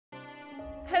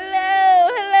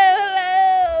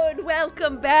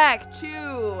Welcome back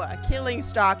to Killing,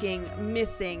 Stalking,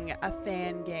 Missing a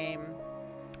Fangame.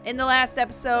 In the last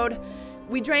episode,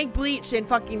 we drank bleach and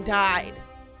fucking died.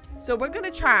 So we're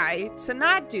gonna try to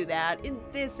not do that in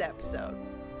this episode.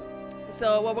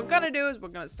 So what we're gonna do is we're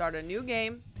gonna start a new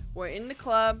game. We're in the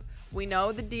club. We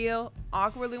know the deal.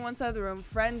 Awkwardly one side of the room.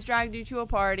 Friends dragged you to a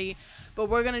party. But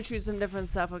we're gonna choose some different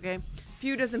stuff, okay?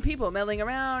 Few dozen people milling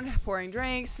around, pouring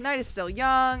drinks. Night is still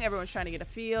young. Everyone's trying to get a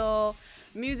feel.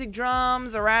 Music,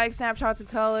 drums, erratic snapshots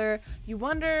of color. You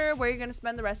wonder where you're gonna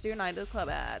spend the rest of your night at the club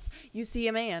as. You see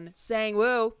a man saying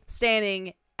woo,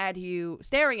 staring at you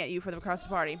from across the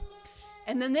party.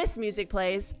 And then this music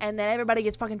plays, and then everybody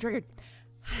gets fucking triggered.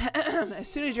 As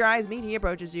soon as your eyes meet, he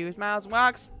approaches you, smiles and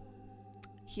walks.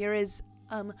 Here is,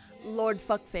 Lord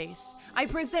Fuckface. I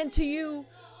present to you,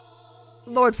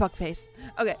 Lord Fuckface.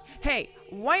 Okay, hey,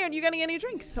 why aren't you getting any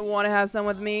drinks? Want to have some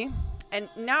with me? And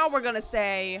now we're gonna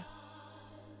say,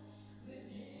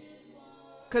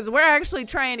 because we're actually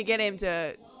trying to get him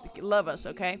to love us,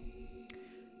 okay?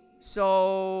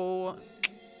 So,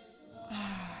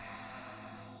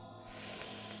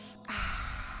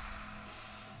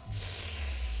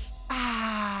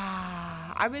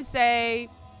 I would say,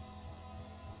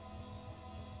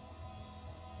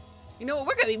 you know what,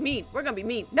 we're gonna be mean. We're gonna be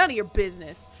mean. None of your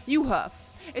business. You huff.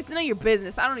 It's none of your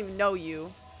business. I don't even know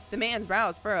you. The man's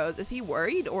brows furrows. Is he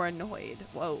worried or annoyed?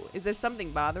 Whoa, is there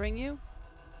something bothering you?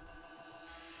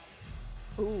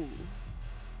 Ooh.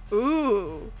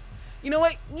 Ooh. You know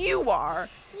what? You are.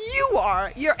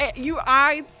 Your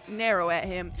eyes narrow at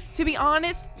him. To be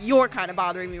honest, you're kind of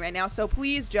bothering me right now. So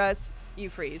please just, you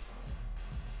freeze.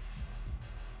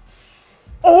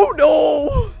 Oh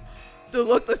no! The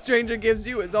look the stranger gives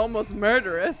you is almost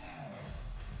murderous.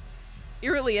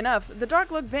 Eerily enough, the dark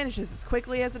look vanishes as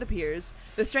quickly as it appears.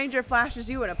 The stranger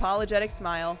flashes you an apologetic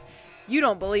smile. You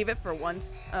don't believe it for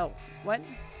once. Oh, what?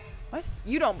 What?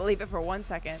 You don't believe it for 1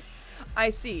 second. I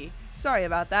see. Sorry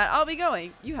about that. I'll be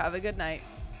going. You have a good night.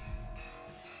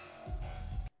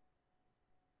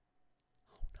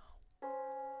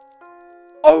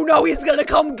 Oh no, he's gonna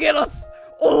come get us!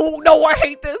 Oh no, I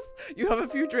hate this! You have a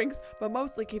few drinks, but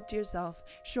mostly keep to yourself.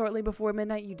 Shortly before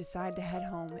midnight, you decide to head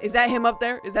home. Is that him up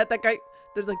there? Is that guy?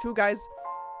 There's like two guys.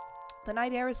 The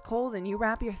night air is cold and you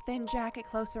wrap your thin jacket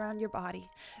close around your body.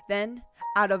 Then,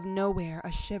 out of nowhere,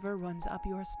 a shiver runs up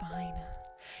your spine.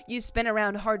 You spin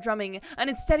around, hard drumming, an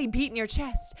unsteady beat in your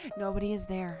chest. Nobody is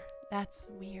there. That's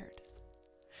weird.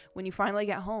 When you finally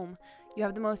get home, you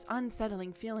have the most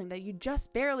unsettling feeling that you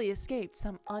just barely escaped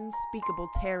some unspeakable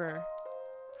terror.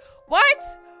 What?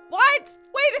 What?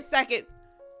 Wait a second.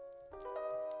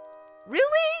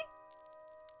 Really?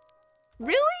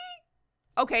 Really?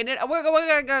 Okay, we're going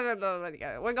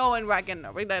back in.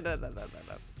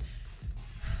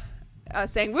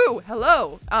 Saying woo,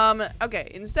 hello.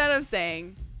 Okay, instead of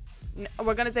saying,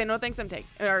 we're gonna say no thanks, I'm taking,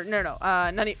 or no,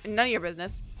 none of your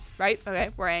business, right?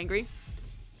 Okay, we're angry.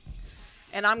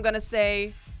 And I'm gonna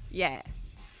say, yeah.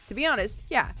 To be honest,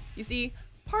 yeah. You see,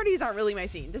 parties aren't really my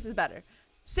scene. This is better.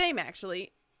 Same,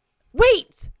 actually.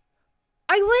 Wait!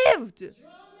 I lived!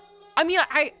 I mean,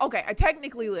 I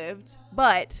technically lived,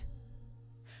 but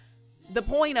the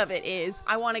point of it is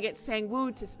I want to get sang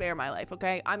woo to spare my life,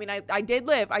 okay? I mean, I did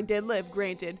live,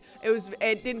 granted.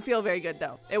 It didn't feel very good,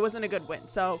 though. It wasn't a good win,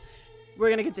 so we're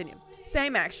gonna continue.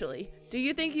 Same, actually. Do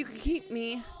you think you could keep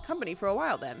me company for a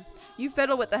while, then? You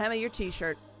fiddle with the hem of your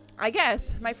t-shirt. I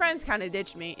guess my friends kind of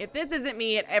ditched me. If this isn't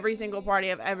me at every single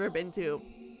party I've ever been to.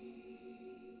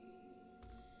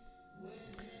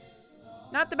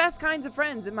 Not the best kinds of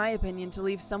friends, in my opinion, to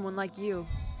leave someone like you.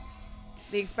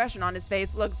 The expression on his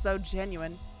face looks so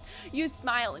genuine. You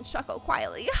smile and chuckle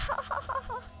quietly.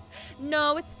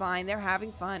 No, it's fine. They're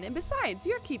having fun. And besides,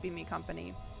 you're keeping me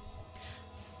company.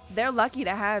 They're lucky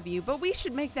to have you, but we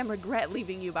should make them regret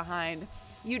leaving you behind.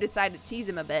 You decide to tease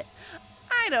him a bit.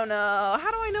 I don't know. How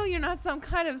do I know you're not some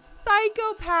kind of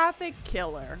psychopathic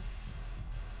killer?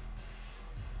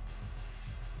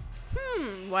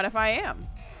 What if I am?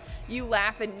 You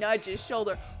laugh and nudge his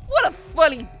shoulder. What a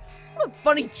funny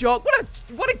joke. What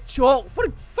a joke. What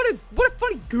a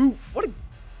funny goof.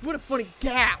 What a funny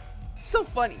gaffe. So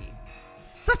funny.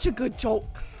 Such a good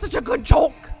joke. Such a good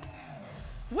joke.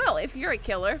 Well, if you're a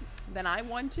killer, then I'm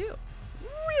one too.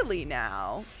 Really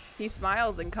now? He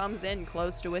smiles and comes in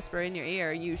close to whisper in your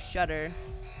ear. You shudder.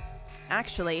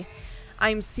 Actually,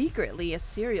 I'm secretly a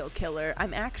serial killer.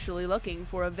 I'm actually looking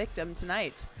for a victim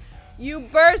tonight. You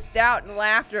burst out in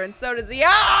laughter, and so does he.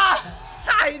 Ah!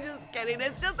 I'm just kidding.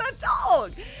 It's just a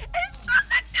joke. It's just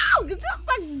a joke. It's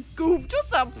just a goof.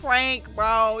 Just a prank,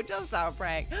 bro. Just a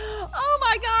prank. Oh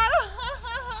my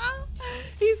god.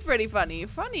 He pretty funny.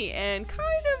 Funny and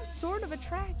kind of sort of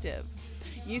attractive.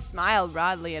 You smile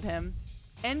broadly at him.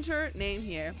 Enter name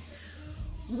here.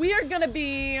 We are gonna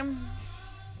be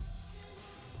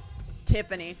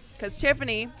Tiffany, because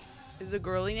Tiffany is a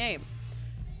girly name.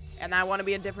 And I want to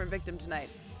be a different victim tonight.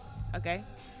 Okay?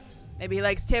 Maybe he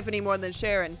likes Tiffany more than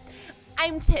Sharon.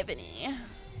 I'm Tiffany.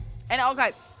 And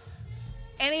okay,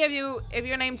 any of you, if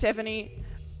you're named Tiffany,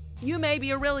 you may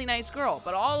be a really nice girl,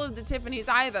 but all of the Tiffany's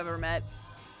I've ever met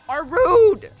are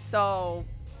rude. So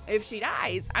if she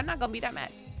dies, I'm not gonna be that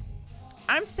mad.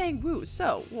 I'm saying woo,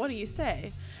 so what do you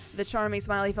say? The charming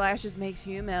smiley flashes makes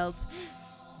you melt.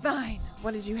 Fine,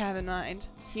 what did you have in mind?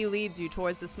 He leads you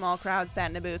towards the small crowd sat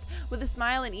in a booth. With a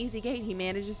smile and easy gait, he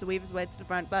manages to weave his way to the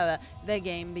front. The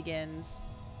game begins.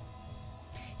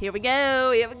 Here we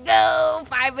go, here we go.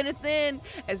 5 minutes in.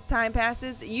 As time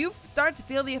passes, you start to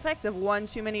feel the effect of one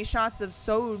too many shots of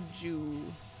soju.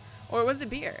 Or was it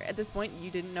beer? At this point, you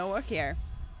didn't know or care.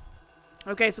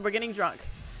 Okay, so we're getting drunk.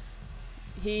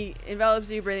 He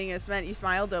envelops you, breathing in a cement. You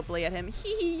smile dopely at him.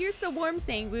 Hee hee, you're so warm,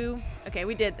 Sangwoo. Okay,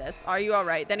 we did this. Are you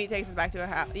alright? Then he takes us back to our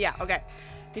house. Yeah, okay.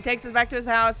 He takes us back to his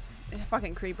house.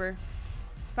 Fucking creeper.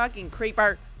 Fucking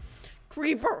creeper.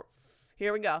 Creeper.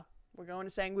 Here we go. We're going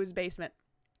to Sangwoo's basement.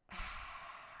 I'm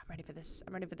ready for this.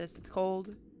 I'm ready for this. It's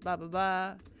cold. Blah, blah,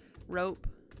 blah. Rope.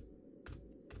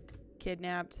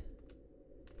 Kidnapped.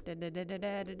 Da, da, da, da,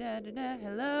 da, da, da, da.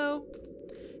 Hello?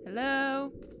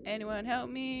 Hello? Anyone help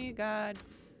me? God.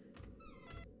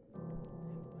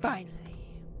 Finally.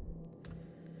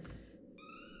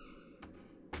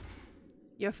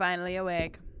 You're finally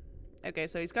awake. Okay,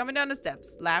 so he's coming down the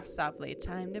steps. Laugh softly.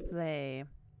 Time to play.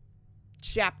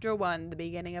 Chapter 1, the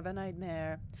beginning of a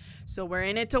nightmare. So we're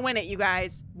in it to win it, you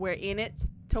guys. We're in it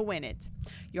to win it.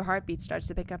 Your heartbeat starts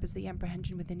to pick up as the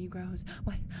apprehension within you grows.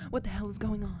 What the hell is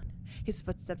going on? His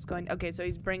footsteps going. Okay, so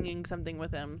he's bringing something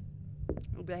with him.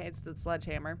 It's the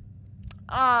sledgehammer.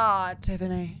 Ah,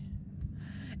 Tiffany.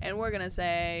 And we're gonna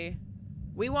say,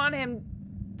 we want him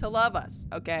to love us.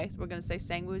 Okay, so we're gonna say,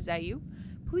 Sangwoo, is that you?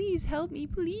 Please help me,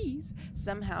 please.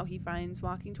 Somehow he finds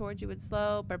walking towards you with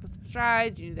slow, purposeful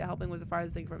strides. You knew that helping was the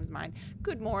farthest thing from his mind.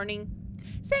 Good morning.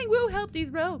 Sangwoo, help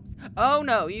these ropes. Oh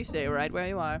no, you stay right where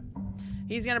you are.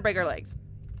 He's gonna break our legs.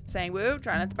 Sangwoo,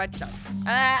 try not to bite your tongue.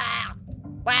 Ah!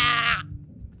 Wah!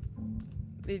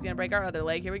 He's gonna break our other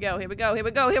leg. Here we go, here we go, here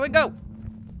we go, here we go.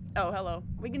 Oh, hello.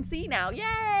 We can see now.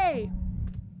 Yay!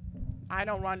 I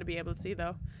don't want to be able to see,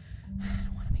 though. I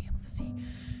don't want to be able to see.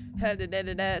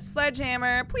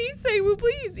 Sledgehammer. Please, Sangwoo,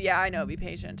 please. Yeah, I know. Be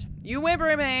patient. You whimper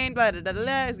in pain. Blah, blah, blah,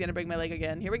 blah. He's gonna break my leg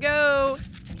again. Here we go.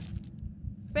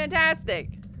 Fantastic.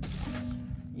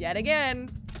 Yet again.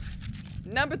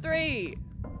 Number 3.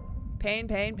 Pain,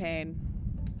 pain, pain.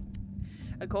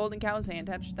 A cold and callous hand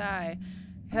taps your thigh.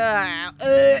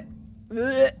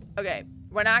 Okay,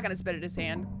 we're not gonna spit at his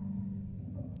hand.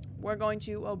 We're going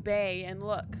to obey and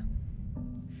look.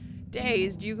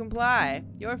 Dazed, you comply.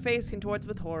 Your face contorts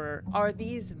with horror. Are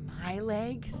these my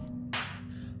legs?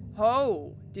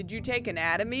 Oh, did you take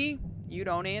anatomy? You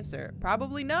don't answer.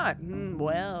 Probably not.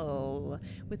 Well,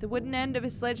 with the wooden end of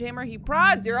his sledgehammer, he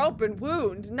prods your open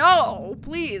wound. No,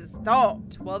 please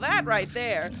don't. Well, that right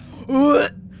there.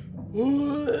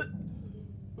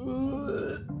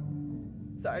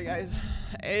 Sorry, guys.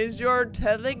 Is your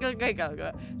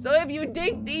so if you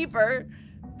dig deeper,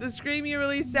 the scream you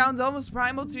release sounds almost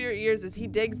primal to your ears as he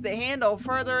digs the handle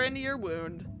further into your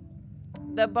wound.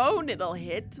 The bone it'll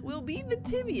hit will be the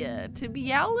tibia.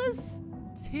 Tibialis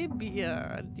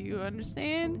tibia. Do you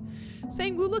understand?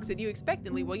 Sangwoo looks at you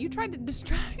expectantly while you try to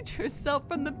distract yourself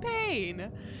from the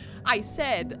pain. I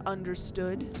said,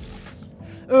 understood.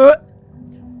 The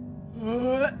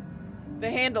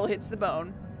handle hits the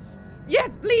bone.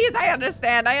 Yes, please, I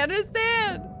understand, I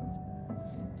understand.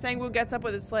 Sangwoo gets up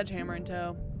with his sledgehammer in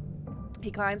tow.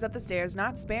 He climbs up the stairs,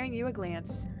 not sparing you a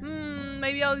glance.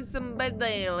 Maybe I'll eat some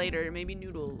later, maybe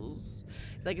noodles.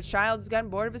 It's like a child who's gotten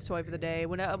bored of his toy for the day.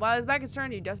 While his back is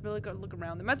turned, you desperately look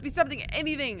around. There must be something,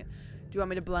 anything. Do you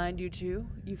want me to blind you too?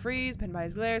 You freeze, pinned by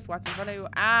his glare, squats in front of you.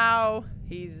 Ow!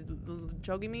 He's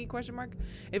choking me, question mark.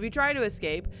 If you try to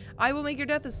escape, I will make your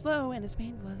death as slow and as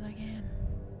painful as I can.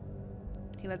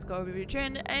 He lets go of your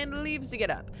chin and leaves to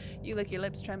get up. You lick your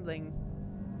lips, trembling.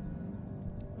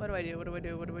 What do I do? What do I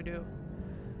do? What do I do?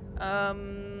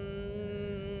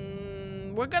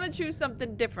 We're gonna choose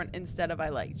something different instead of I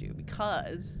liked you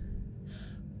because...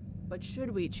 But should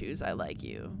we choose I like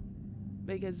you?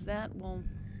 Because that won't...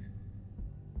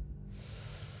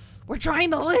 We're trying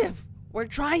to live! We're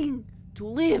trying to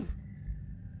live!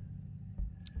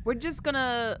 We're just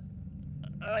gonna...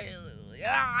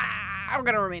 We're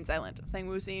gonna remain silent.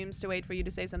 Sang-woo seems to wait for you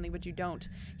to say something, but you don't.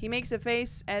 He makes a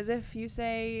face as if you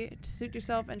say to suit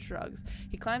yourself and shrugs.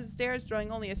 He climbs the stairs,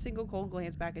 throwing only a single cold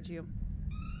glance back at you.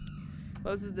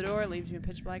 Closes the door, leaves you in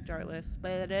pitch black darkness.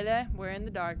 We're in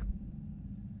the dark.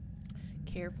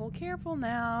 Careful, careful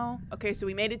now. Okay, so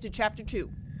we made it to chapter 2.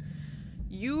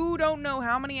 You don't know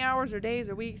how many hours or days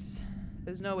or weeks.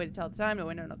 There's no way to tell the time, no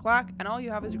window, no clock, and all you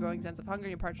have is a growing sense of hunger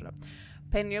and you're parched up.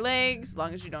 Pain in your legs, as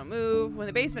long as you don't move. When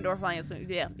the basement door flies,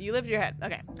 yeah, you lift your head.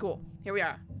 Okay, cool. Here we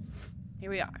are. Here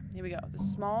we are. Here we go. The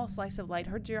small slice of light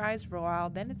hurts your eyes for a while,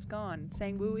 then it's gone.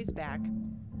 Sang-woo is back.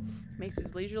 Makes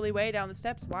his leisurely way down the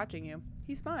steps, watching you.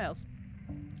 He smiles.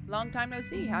 Long time no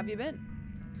see. How have you been?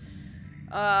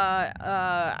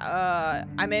 I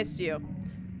missed you.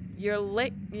 You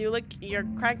lick your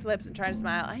cracked lips and try to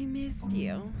smile. I missed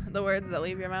you. The words that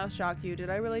leave your mouth shock you. Did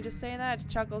I really just say that?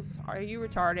 Chuckles. Are you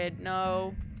retarded?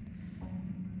 No.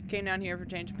 Came down here for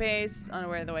change of pace.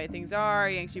 Unaware of the way things are.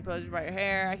 Yanks you poses by your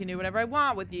hair. I can do whatever I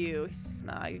want with you.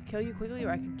 I can kill you quickly, or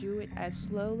I can do it as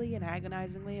slowly and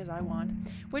agonizingly as I want.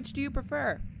 Which do you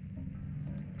prefer?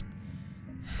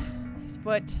 His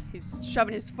foot. He's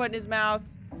shoving his foot in his mouth.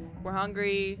 We're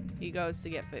hungry. He goes to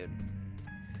get food.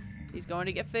 He's going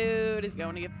to get food. He's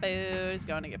going to get food. He's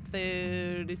going to get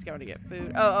food. He's going to get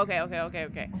food. Oh, okay.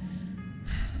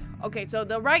 Okay, so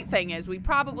the right thing is we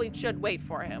probably should wait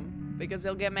for him because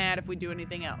he'll get mad if we do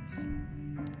anything else.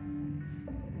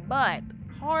 But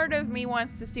part of me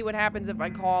wants to see what happens if I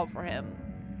call for him.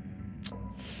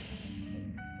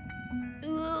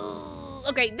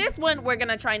 Okay, this one we're going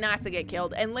to try not to get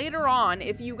killed. And later on,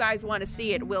 if you guys want to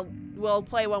see it, we'll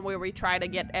play one where we try to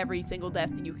get every single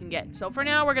death that you can get. So for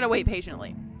now, we're going to wait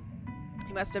patiently.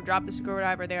 He must have dropped the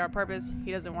screwdriver there on purpose.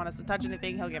 He doesn't want us to touch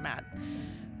anything. He'll get mad.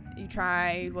 You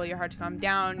try, will your heart to calm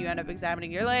down. You end up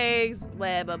examining your legs.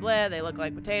 Blah, blah, blah. They look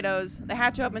like potatoes. The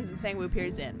hatch opens and Sang-woo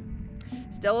peers in.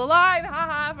 Still alive.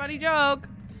 Haha, funny joke.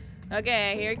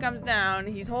 Okay, here he comes down.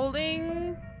 He's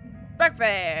holding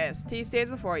breakfast. Tea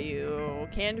stands before you.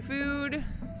 Canned food.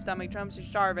 Stomach trumps, you're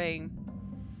starving.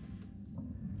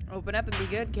 Open up and be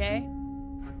good, Kay.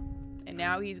 And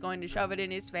now he's going to shove it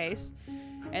in his face.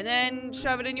 And then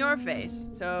shove it in your face.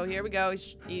 So here we go.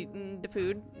 He's eating the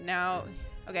food. Now,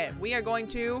 okay, we are going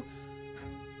to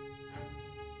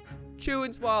chew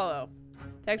and swallow.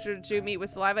 Texture to chew meat with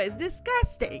saliva is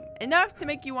disgusting. Enough to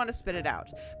make you want to spit it out.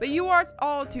 But you are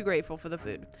all too grateful for the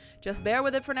food. Just bear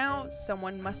with it for now.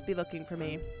 Someone must be looking for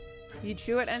me. You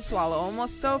chew it and swallow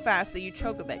almost so fast that you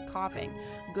choke a bit, coughing.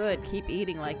 Good, keep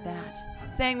eating like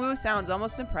that. Sang-woo sounds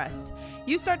almost impressed.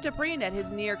 You start to preen at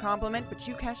his near compliment, but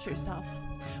you catch yourself.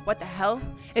 What the hell?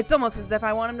 It's almost as if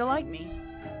I want him to like me.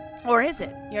 Or is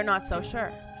it? You're not so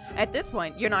sure. At this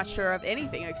point, you're not sure of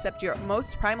anything except your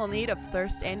most primal need of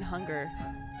thirst and hunger.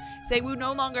 Sang-woo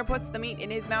no longer puts the meat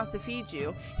in his mouth to feed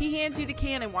you. He hands you the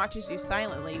can and watches you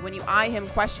silently. When you eye him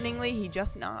questioningly, he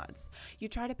just nods. You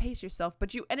try to pace yourself,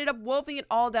 but you ended up wolfing it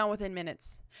all down within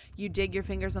minutes. You dig your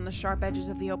fingers on the sharp edges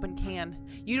of the open can.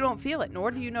 You don't feel it, nor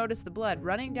do you notice the blood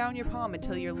running down your palm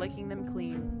until you're licking them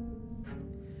clean.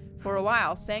 For a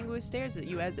while, Sang-woo stares at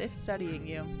you as if studying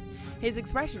you. His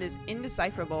expression is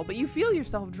indecipherable, but you feel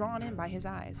yourself drawn in by his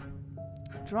eyes.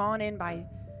 Drawn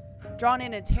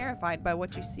in and terrified by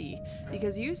what you see,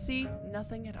 because you see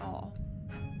nothing at all.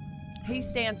 He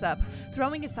stands up,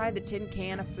 throwing aside the tin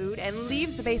can of food, and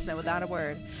leaves the basement without a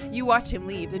word. You watch him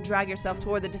leave, then drag yourself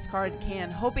toward the discarded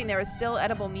can, hoping there is still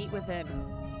edible meat within.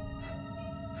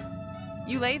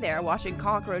 You lay there, watching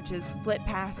cockroaches flit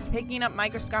past, picking up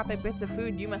microscopic bits of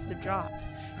food you must have dropped.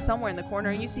 Somewhere in the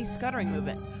corner, you see scuttering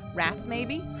movement. Rats,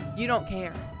 maybe? You don't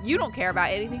care. You don't care about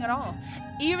anything at all.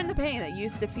 Even the pain that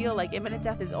used to feel like imminent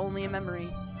death is only a memory.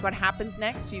 What happens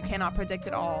next, you cannot predict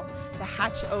at all. The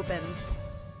hatch opens.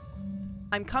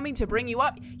 I'm coming to bring you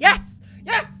up. Yes!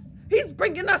 Yes! He's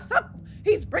bringing us up!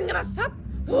 He's bringing us up!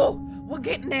 Oh, we're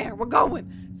getting there. We're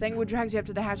going. Sang-woo drags you up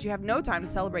to the hatch. You have no time to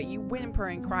celebrate. You whimper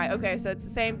and cry. Okay, so it's the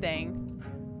same thing.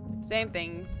 Same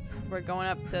thing. We're going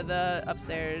up to the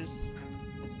upstairs.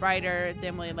 It's brighter,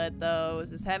 dimly lit though.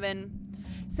 Is this heaven?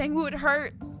 Sang-woo, it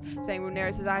hurts. Sang-woo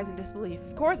narrows his eyes in disbelief.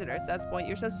 Of course it hurts. That's the point.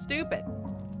 You're so stupid.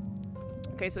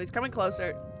 Okay, so he's coming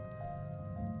closer.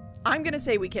 I'm gonna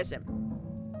say we kiss him.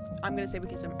 I'm gonna say we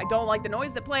kiss him. I don't like the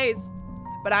noise that plays,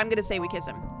 but I'm gonna say we kiss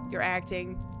him. You're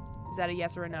acting. Is that a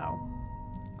yes or a no?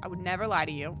 I would never lie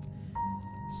to you.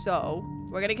 So,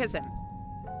 we're gonna kiss him.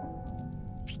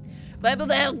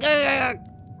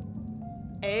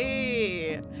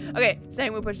 Hey. Okay,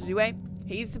 Sang-woo pushes you away.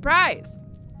 He's surprised.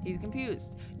 He's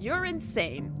confused. You're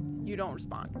insane. You don't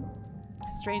respond.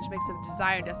 A strange mix of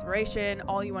desire and desperation.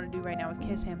 All you want to do right now is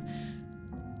kiss him.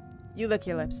 You lick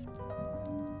your lips.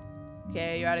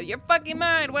 Okay, you're out of your fucking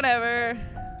mind. Whatever.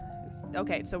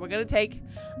 Okay, so we're gonna take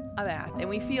a bath. And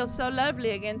we feel so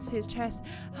lovely against his chest.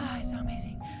 Ah, it's so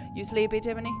amazing. You sleepy,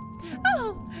 Tiffany?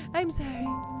 Oh, I'm sorry.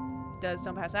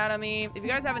 Don't pass out on me. If you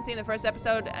guys haven't seen the first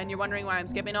episode and you're wondering why I'm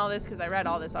skipping all this, because I read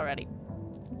all this already.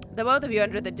 The both of you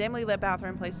enter the dimly lit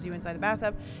bathroom, places you inside the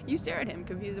bathtub. You stare at him,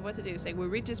 confused at what to do. Sangwoo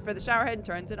reaches for the shower head and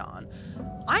turns it on.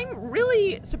 I'm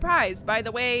really surprised by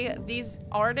the way these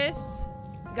artists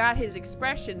got his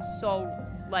expression so,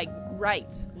 like,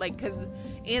 right. Like, because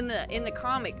in the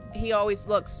comic, he always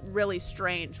looks really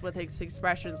strange with his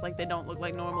expressions. Like, they don't look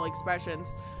like normal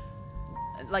expressions.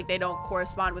 Like, they don't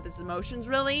correspond with his emotions,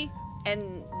 really.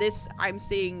 And this, I'm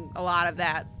seeing a lot of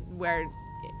that, where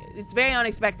it's very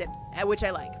unexpected, which I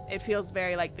like. It feels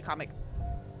very like the comic.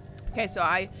 Okay, so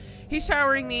he's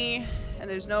showering me, and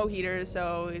there's no heater,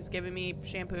 so he's giving me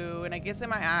shampoo, and I kiss in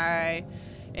my eye,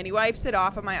 and he wipes it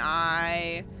off of my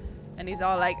eye, and he's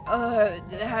all like, oh,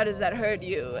 how does that hurt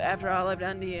you after all I've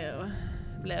done to you?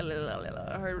 Blah, blah, blah,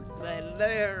 blah,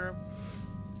 blah.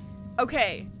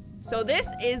 Okay, so this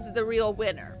is the real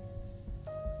winner.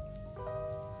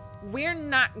 We're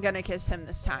not gonna kiss him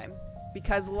this time.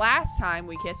 Because last time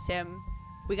we kissed him,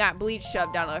 we got bleach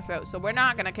shoved down our throat. So we're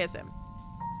not gonna kiss him.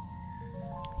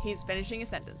 He's finishing a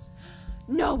sentence.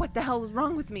 No, what the hell is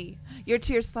wrong with me? Your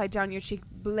tears slide down your cheek,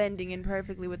 blending in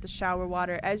perfectly with the shower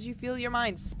water as you feel your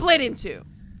mind split in two.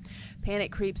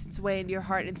 Panic creeps its way into your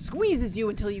heart and squeezes you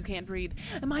until you can't breathe.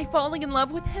 Am I falling in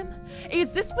love with him?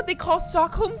 Is this what they call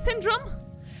Stockholm Syndrome?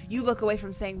 You look away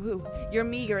from Sangwoo, your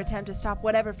meager attempt to stop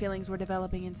whatever feelings were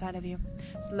developing inside of you.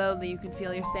 Slowly, you can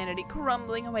feel your sanity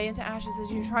crumbling away into ashes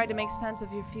as you try to make sense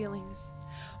of your feelings.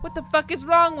 What the fuck is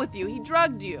wrong with you? He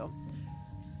drugged you.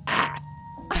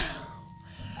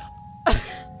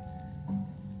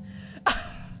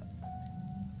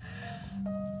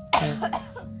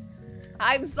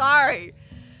 I'm sorry.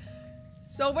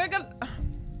 So we're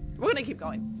gonna keep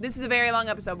going. This is a very long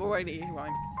episode, but we're gonna keep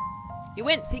going. You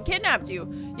wince. He kidnapped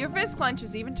you. Your fist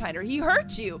clenches even tighter. He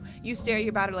hurt you. You stare at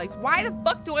your battered legs. Why the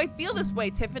fuck do I feel this way,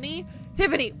 Tiffany?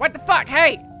 Tiffany, what the fuck?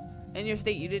 Hey! In your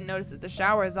state, you didn't notice that the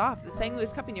shower is off. The Sangwoo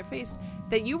is cupping your face.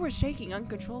 That you were shaking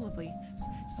uncontrollably.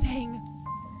 Saying,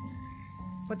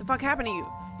 what the fuck happened to you?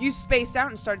 You spaced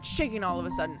out and started shaking all of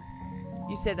a sudden.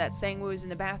 You said that Sangwoo is in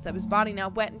the bathtub, his body now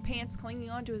wet and pants clinging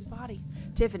onto his body.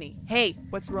 Tiffany, hey,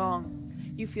 what's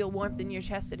wrong? You feel warmth in your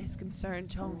chest at his concerned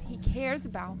tone. He cares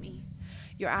about me.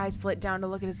 Your eyes slit down to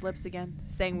look at his lips again.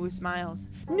 Sangwoo smiles.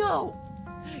 No!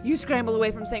 You scramble away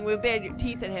from Sangwoo, bared your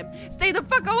teeth at him. Stay the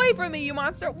fuck away from me, you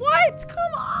monster! What?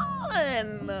 Come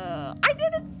on! I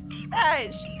didn't say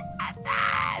that! She said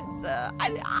that!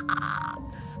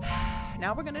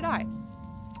 Now we're gonna die.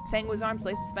 Sangwoo's arms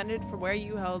lay suspended from where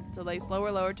you held to lay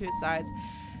lower to his sides.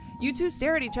 You two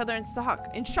stare at each other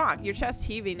in shock, your chest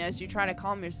heaving as you try to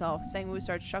calm yourself. Sangwoo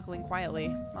starts chuckling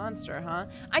quietly. Monster, huh?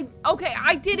 Okay,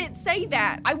 I didn't say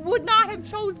that. I would not have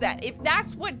chose that. If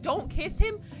that's what don't kiss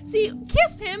him, see,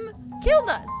 kiss him killed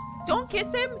us. Don't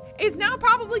kiss him is now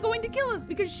probably going to kill us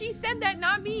because she said that,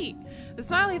 not me. The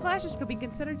smile he flashes could be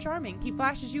considered charming. He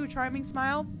flashes you a charming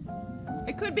smile.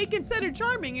 It could be considered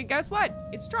charming, and guess what?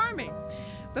 It's charming.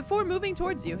 Before moving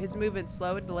towards you, his movement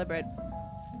slow and deliberate.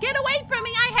 Get away from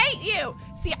me! I hate you!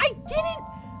 See, I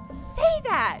didn't say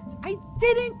that! I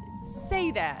didn't say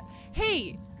that.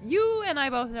 Hey, you and I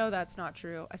both know that's not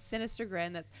true. A sinister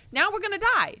grin that... Now we're gonna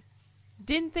die!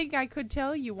 Didn't think I could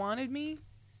tell you wanted me?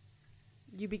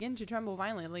 You begin to tremble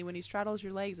violently when he straddles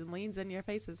your legs and leans in your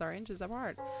faces are inches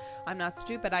apart. I'm not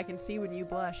stupid, I can see when you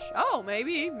blush. Oh,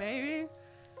 maybe.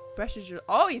 Brushes your...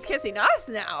 Oh, he's kissing us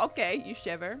now! Okay, you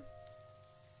shiver.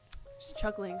 Just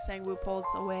chuckling, Sangwoo pulls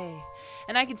away.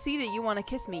 And I can see that you want to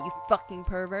kiss me, you fucking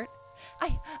pervert.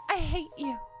 I hate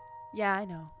you. Yeah, I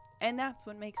know. And that's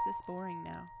what makes this boring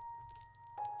now.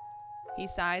 He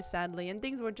sighs sadly, and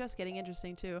things were just getting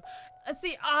interesting too.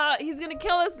 He's gonna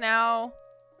kill us now.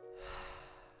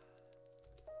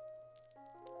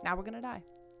 Now we're gonna die.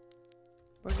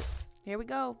 Here we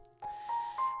go.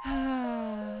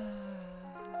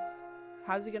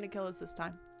 How's he gonna kill us this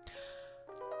time?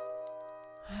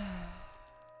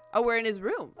 Oh, we're in his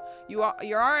room.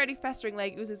 You're already festering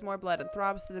leg oozes more blood and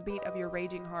throbs to the beat of your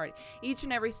raging heart. Each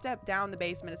and every step down the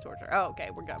basement is torture. Oh, okay,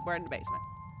 we're good. We're in the basement.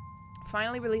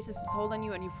 Finally releases his hold on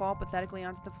you and you fall pathetically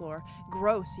onto the floor.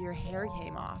 Gross, your hair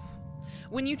came off.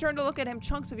 When you turn to look at him,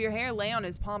 chunks of your hair lay on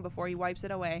his palm before he wipes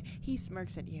it away. He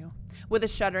smirks at you. With a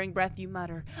shuddering breath, you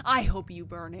mutter, I hope you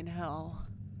burn in hell.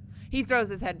 He throws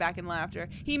his head back in laughter.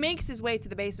 He makes his way to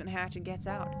the basement hatch and gets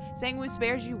out. Sangwoo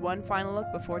spares you one final look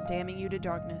before damning you to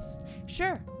darkness.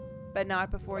 Sure, but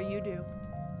not before you do.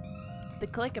 The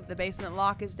click of the basement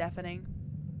lock is deafening.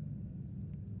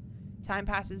 Time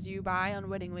passes you by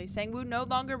unwittingly. Sang-woo no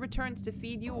longer returns to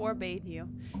feed you or bathe you.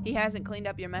 He hasn't cleaned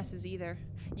up your messes either.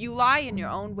 You lie in your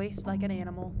own waste like an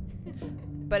animal.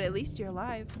 But at least you're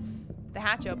alive. The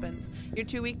hatch opens. You're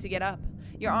too weak to get up.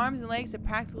 Your arms and legs have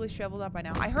practically shriveled up by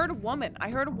now. I heard a woman. I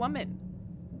heard a woman.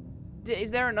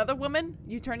 Is there another woman?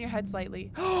 You turn your head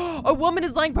slightly. A woman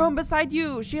is lying prone beside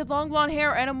you. She has long blonde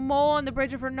hair and a mole on the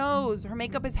bridge of her nose. Her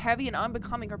makeup is heavy and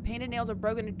unbecoming. Her painted nails are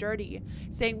broken and dirty.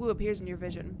 Sang-woo appears in your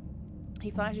vision.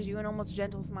 He flashes you an almost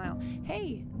gentle smile.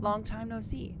 Hey, long time no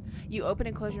see. You open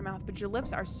and close your mouth, but your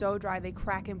lips are so dry they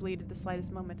crack and bleed at the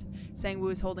slightest moment. Sang-woo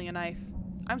is holding a knife.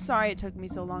 I'm sorry it took me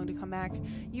so long to come back.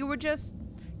 You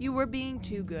were being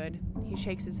too good. He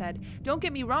shakes his head. Don't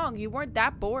get me wrong, you weren't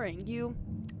that boring.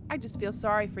 I just feel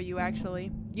sorry for you,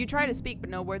 actually. You try to speak, but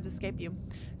no words escape you.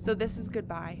 So this is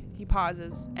goodbye. He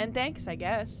pauses. And thanks, I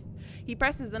guess. He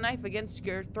presses the knife against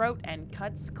your throat and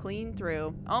cuts clean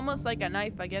through, almost like a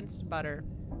knife against butter.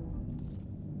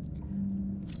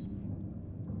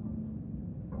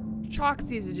 Shock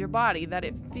seizes your body that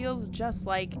it feels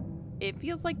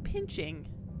like pinching.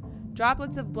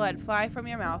 Droplets of blood fly from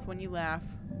your mouth when you laugh,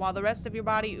 while the rest of your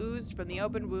body oozes from the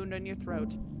open wound in your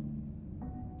throat.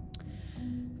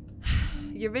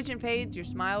 Your vision fades, your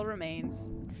smile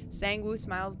remains. Sang-woo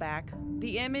smiles back.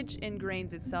 The image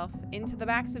ingrains itself into the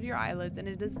backs of your eyelids, and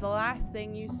it is the last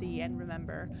thing you see and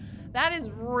remember. That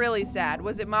is really sad.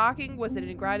 Was it mocking? Was it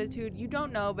ingratitude? You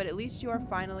don't know, but at least you are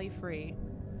finally free.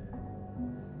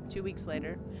 2 weeks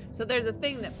later. So there's a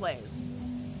thing that plays.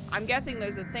 I'm guessing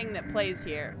there's a thing that plays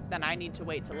here that I need to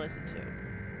wait to listen to.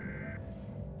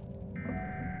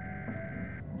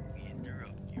 We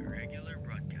interrupt your regular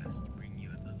broadcast to bring you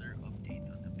another update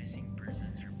on the missing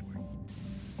persons report.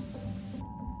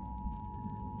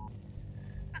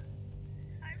 I'm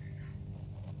so...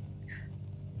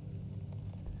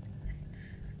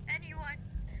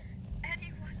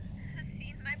 Anyone has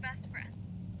seen my best friend,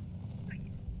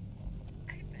 please,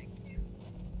 I beg you,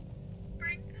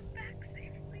 bring them back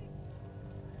safely.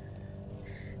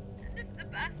 And if the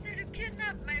bastard who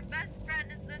kidnapped my best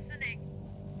friend is listening,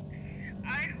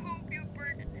 I hope you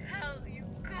burn in hell, you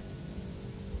god.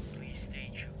 Please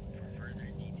stay tuned for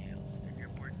further details and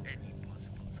report any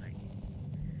possible sightings.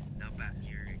 Now back to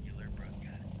your regular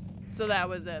broadcast. So that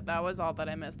was it. That was all that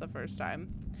I missed the first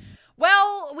time.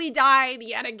 Well, we died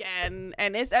yet again,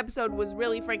 and this episode was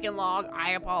really freaking long.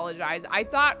 I apologize. I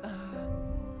thought...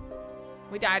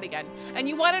 we died again. And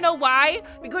you want to know why?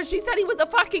 Because she said he was a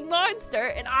fucking monster,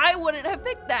 and I wouldn't have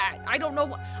picked that. I don't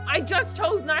know. I just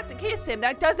chose not to kiss him.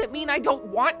 That doesn't mean I don't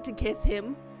want to kiss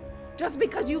him. Just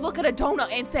because you look at a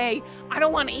donut and say, I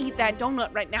don't want to eat that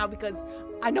donut right now because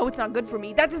I know it's not good for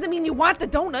me. That doesn't mean you want the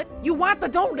donut. You want the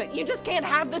donut. You just can't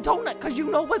have the donut because you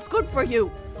know what's good for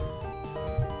you.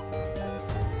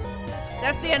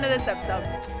 That's the end of this episode.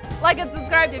 Like and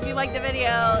subscribe if you liked the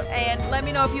video, and let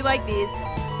me know if you like these.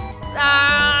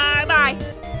 Bye.